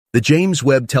The James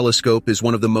Webb Telescope is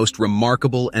one of the most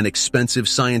remarkable and expensive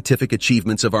scientific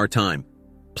achievements of our time.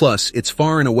 Plus, it's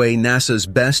far and away NASA's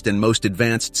best and most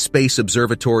advanced space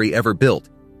observatory ever built.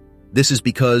 This is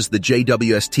because the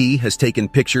JWST has taken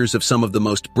pictures of some of the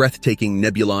most breathtaking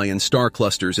nebulae and star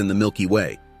clusters in the Milky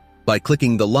Way. By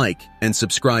clicking the like and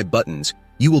subscribe buttons,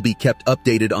 you will be kept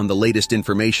updated on the latest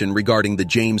information regarding the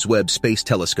James Webb Space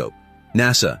Telescope,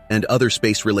 NASA, and other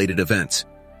space-related events.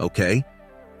 Okay?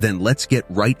 Then let's get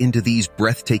right into these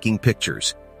breathtaking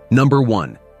pictures. Number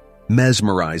 1.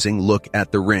 Mesmerizing look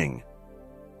at the ring.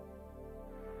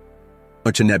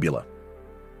 A nebula.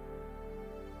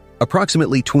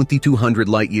 Approximately 2,200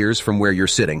 light-years from where you're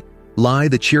sitting lie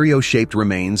the Cheerio-shaped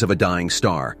remains of a dying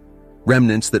star,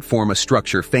 remnants that form a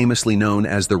structure famously known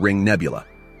as the Ring Nebula.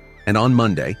 And on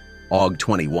Monday, Aug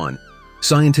 21,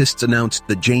 scientists announced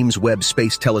the James Webb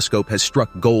Space Telescope has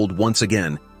struck gold once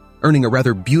again, earning a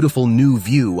rather beautiful new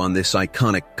view on this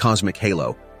iconic cosmic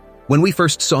halo. When we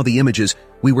first saw the images,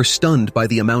 we were stunned by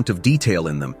the amount of detail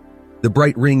in them. The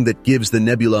bright ring that gives the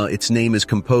nebula its name is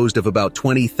composed of about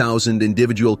 20,000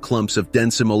 individual clumps of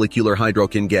dense molecular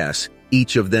hydrogen gas,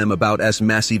 each of them about as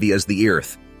massive as the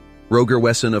Earth. Roger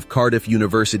Wesson of Cardiff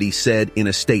University said in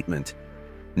a statement,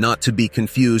 not to be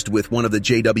confused with one of the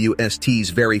JWST's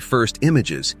very first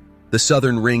images, the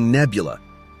Southern Ring Nebula.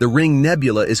 The Ring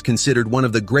Nebula is considered one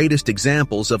of the greatest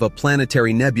examples of a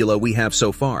planetary nebula we have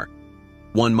so far.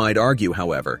 One might argue,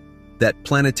 however, that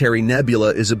planetary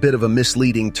nebula is a bit of a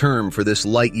misleading term for this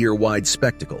light-year-wide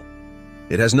spectacle.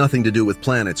 It has nothing to do with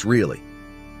planets, really.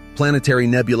 Planetary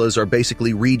nebulas are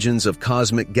basically regions of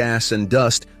cosmic gas and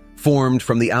dust formed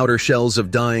from the outer shells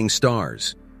of dying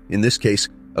stars, in this case,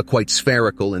 a quite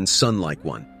spherical and sun-like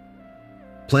one.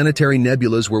 Planetary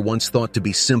nebulas were once thought to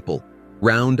be simple,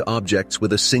 round objects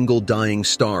with a single dying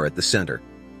star at the center.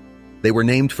 They were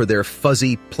named for their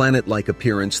fuzzy, planet-like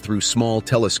appearance through small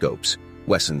telescopes,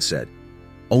 Wesson said.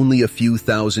 Only a few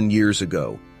thousand years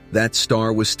ago, that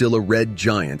star was still a red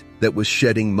giant that was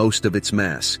shedding most of its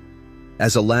mass.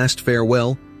 As a last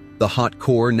farewell, the hot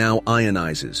core now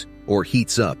ionizes, or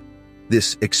heats up,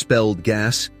 this expelled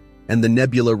gas, and the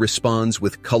nebula responds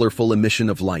with colorful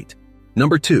emission of light.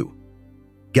 Number 2.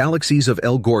 Galaxies of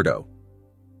El Gordo.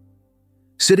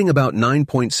 Sitting about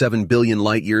 9.7 billion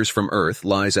light-years from Earth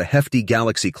lies a hefty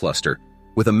galaxy cluster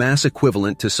with a mass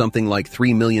equivalent to something like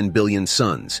 3 million billion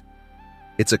suns.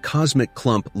 It's a cosmic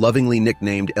clump lovingly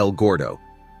nicknamed El Gordo,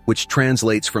 which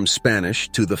translates from Spanish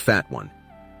to the Fat One.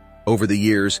 Over the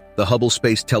years, the Hubble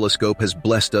Space Telescope has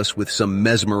blessed us with some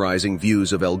mesmerizing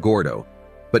views of El Gordo,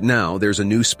 but now there's a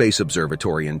new space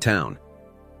observatory in town.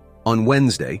 On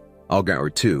Wednesday,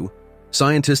 Aug 2,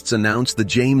 scientists announced the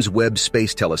James Webb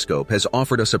Space Telescope has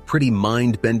offered us a pretty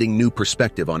mind-bending new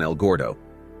perspective on El Gordo.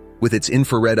 With its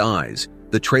infrared eyes,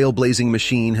 the trailblazing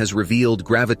machine has revealed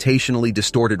gravitationally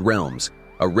distorted realms,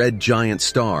 a red giant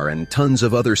star, and tons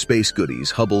of other space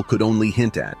goodies Hubble could only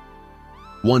hint at.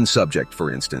 One subject,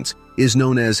 for instance, is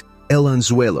known as El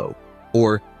Anzuelo,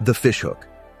 or the fishhook.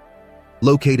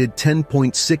 Located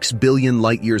 10.6 billion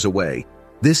light-years away,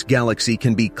 this galaxy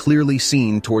can be clearly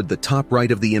seen toward the top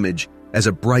right of the image as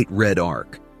a bright red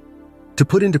arc. To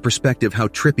put into perspective how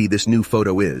trippy this new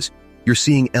photo is, you're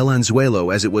seeing El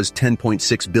Anzuelo as it was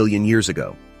 10.6 billion years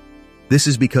ago. This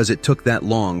is because it took that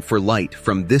long for light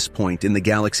from this point in the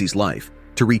galaxy's life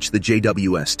to reach the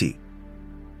JWST.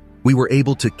 We were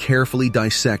able to carefully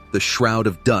dissect the shroud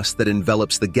of dust that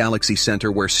envelops the galaxy center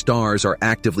where stars are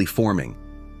actively forming.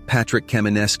 Patrick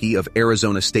Kamenetsky of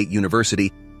Arizona State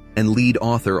University and lead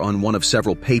author on one of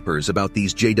several papers about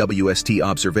these JWST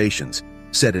observations,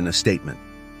 said in a statement,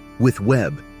 "With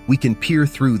Webb, we can peer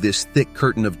through this thick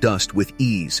curtain of dust with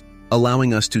ease,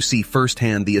 allowing us to see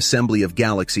firsthand the assembly of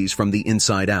galaxies from the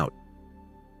inside out.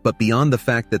 But beyond the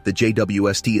fact that the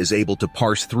JWST is able to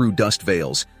parse through dust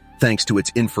veils, thanks to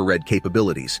its infrared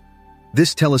capabilities,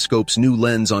 this telescope's new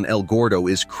lens on El Gordo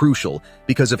is crucial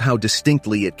because of how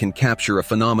distinctly it can capture a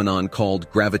phenomenon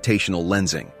called gravitational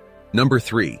lensing." Number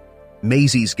 3.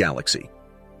 Maisie's galaxy.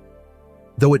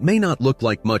 Though it may not look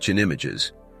like much in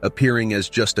images, appearing as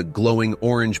just a glowing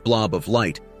orange blob of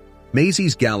light,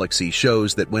 Maisie's galaxy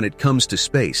shows that when it comes to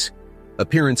space,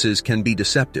 appearances can be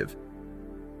deceptive.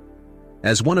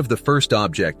 As one of the first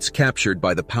objects captured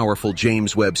by the powerful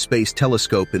James Webb Space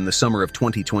Telescope in the summer of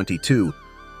 2022,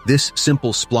 this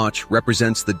simple splotch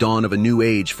represents the dawn of a new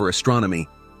age for astronomy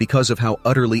because of how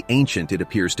utterly ancient it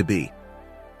appears to be.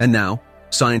 And now,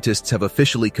 scientists have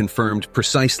officially confirmed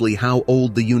precisely how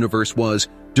old the universe was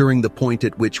during the point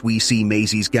at which we see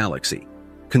Maisie's galaxy,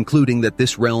 concluding that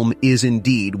this realm is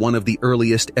indeed one of the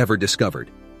earliest ever discovered.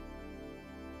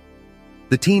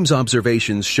 The team's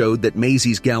observations showed that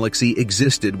Maisie's galaxy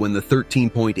existed when the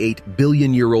 13.8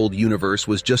 billion-year-old universe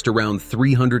was just around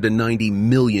 390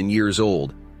 million years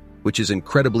old, which is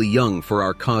incredibly young for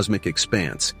our cosmic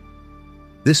expanse.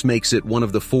 This makes it one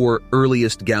of the 4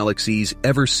 earliest galaxies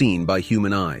ever seen by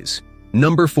human eyes.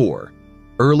 Number 4.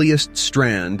 Earliest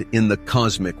strand in the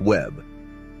cosmic web.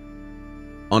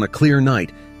 On a clear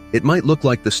night, it might look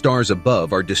like the stars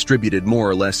above are distributed more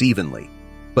or less evenly,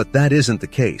 but that isn't the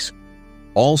case.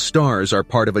 All stars are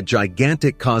part of a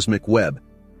gigantic cosmic web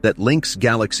that links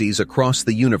galaxies across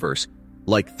the universe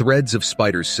like threads of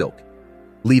spider's silk,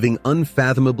 leaving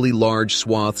unfathomably large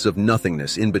swaths of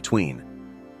nothingness in between.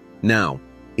 Now,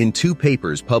 in 2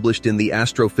 papers published in the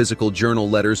Astrophysical Journal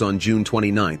Letters on June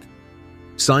 29th,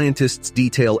 scientists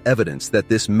detail evidence that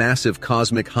this massive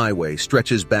cosmic highway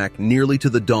stretches back nearly to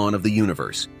the dawn of the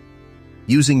universe.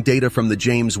 Using data from the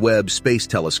James Webb Space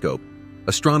Telescope,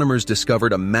 astronomers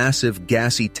discovered a massive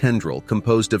gassy tendril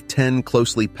composed of 10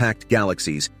 closely packed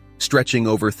galaxies stretching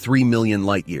over 3 million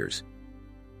light-years.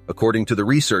 According to the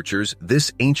researchers,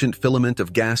 this ancient filament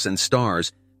of gas and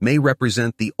stars may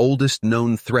represent the oldest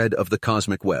known thread of the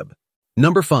cosmic web.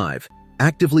 Number 5.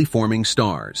 Actively forming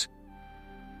stars.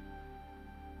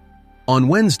 On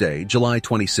Wednesday, July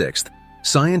 26th,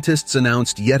 scientists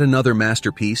announced yet another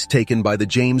masterpiece taken by the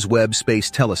James Webb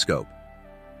Space Telescope.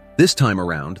 This time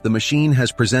around, the machine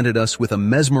has presented us with a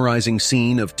mesmerizing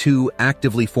scene of 2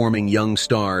 actively forming young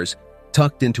stars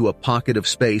tucked into a pocket of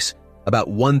space about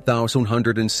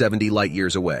 1,170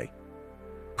 light-years away.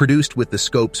 Produced with the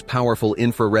scope's powerful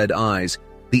infrared eyes,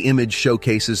 the image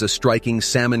showcases a striking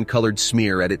salmon-colored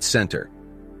smear at its center.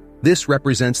 This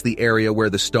represents the area where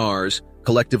the stars,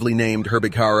 collectively named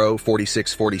Herbigaro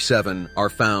 4647, are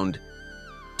found.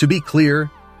 To be clear,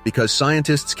 because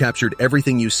scientists captured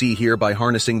everything you see here by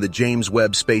harnessing the James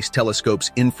Webb Space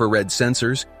Telescope's infrared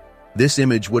sensors, this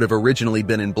image would have originally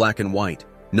been in black and white.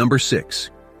 Number 6.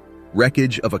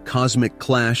 Wreckage of a cosmic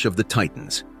clash of the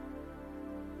Titans.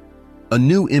 A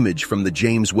new image from the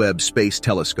James Webb Space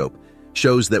Telescope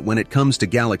shows that when it comes to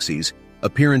galaxies,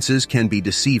 appearances can be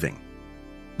deceiving.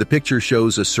 The picture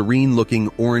shows a serene-looking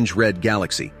orange-red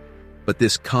galaxy, but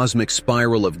this cosmic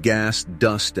spiral of gas,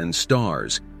 dust, and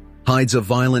stars hides a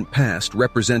violent past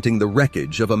representing the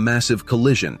wreckage of a massive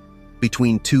collision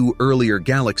between 2 earlier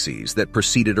galaxies that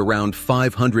proceeded around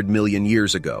 500 million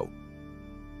years ago.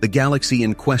 The galaxy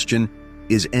in question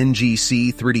is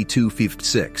NGC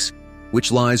 3256,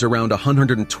 which lies around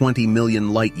 120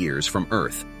 million light-years from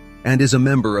Earth and is a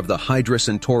member of the Hydra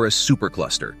Centaurus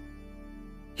supercluster.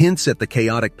 Hints at the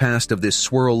chaotic past of this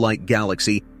swirl-like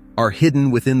galaxy are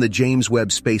hidden within the James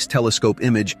Webb Space Telescope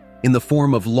image in the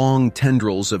form of long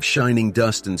tendrils of shining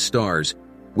dust and stars,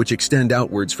 which extend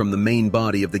outwards from the main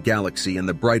body of the galaxy and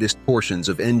the brightest portions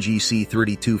of NGC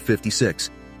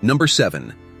 3256. Number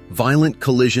 7. Violent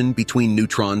collision between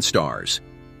neutron stars.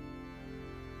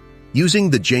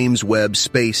 Using the James Webb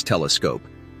Space Telescope,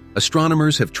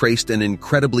 astronomers have traced an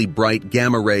incredibly bright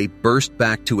gamma ray burst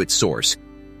back to its source,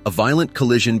 a violent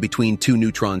collision between 2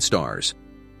 neutron stars.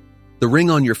 The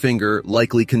ring on your finger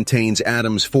likely contains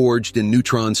atoms forged in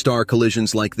neutron star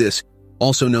collisions like this,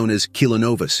 also known as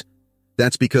kilonovas.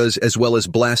 That's because, as well as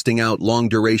blasting out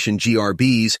long-duration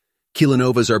GRBs,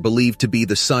 kilonovas are believed to be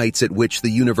the sites at which the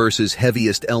universe's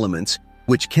heaviest elements,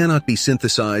 which cannot be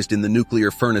synthesized in the nuclear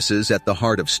furnaces at the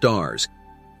heart of stars,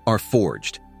 are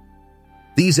forged.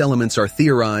 These elements are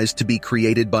theorized to be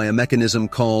created by a mechanism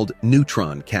called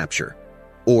neutron capture,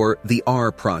 or the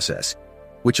R process,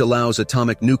 which allows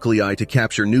atomic nuclei to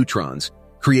capture neutrons,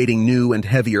 creating new and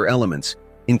heavier elements,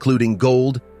 including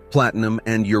gold, platinum,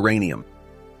 and uranium.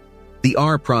 The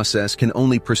R process can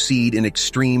only proceed in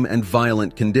extreme and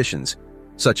violent conditions,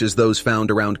 such as those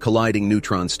found around colliding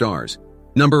neutron stars.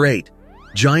 Number 8.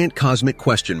 Giant cosmic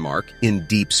question mark in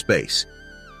deep space.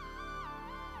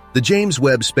 The James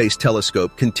Webb Space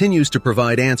Telescope continues to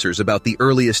provide answers about the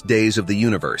earliest days of the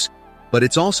universe, but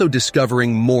it's also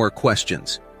discovering more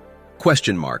questions.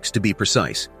 Question marks, to be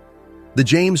precise. The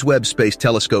James Webb Space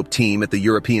Telescope team at the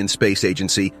European Space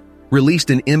Agency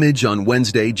released an image on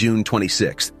Wednesday, June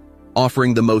 26th,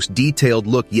 offering the most detailed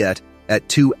look yet at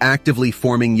 2 actively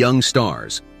forming young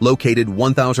stars located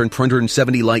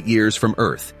 1,270 light-years from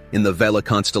Earth in the Vela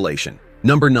constellation.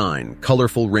 Number 9.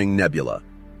 Colorful Ring Nebula.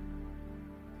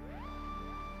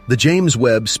 The James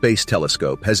Webb Space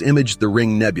Telescope has imaged the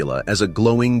Ring Nebula as a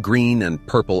glowing green and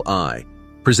purple eye,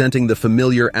 presenting the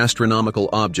familiar astronomical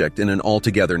object in an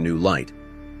altogether new light.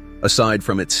 Aside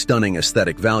from its stunning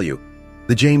aesthetic value,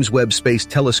 the James Webb Space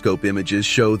Telescope images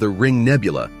show the Ring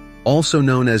Nebula, also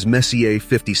known as Messier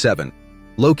 57,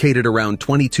 located around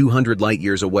 2,200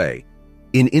 light-years away,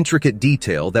 in intricate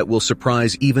detail that will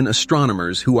surprise even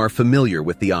astronomers who are familiar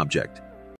with the object.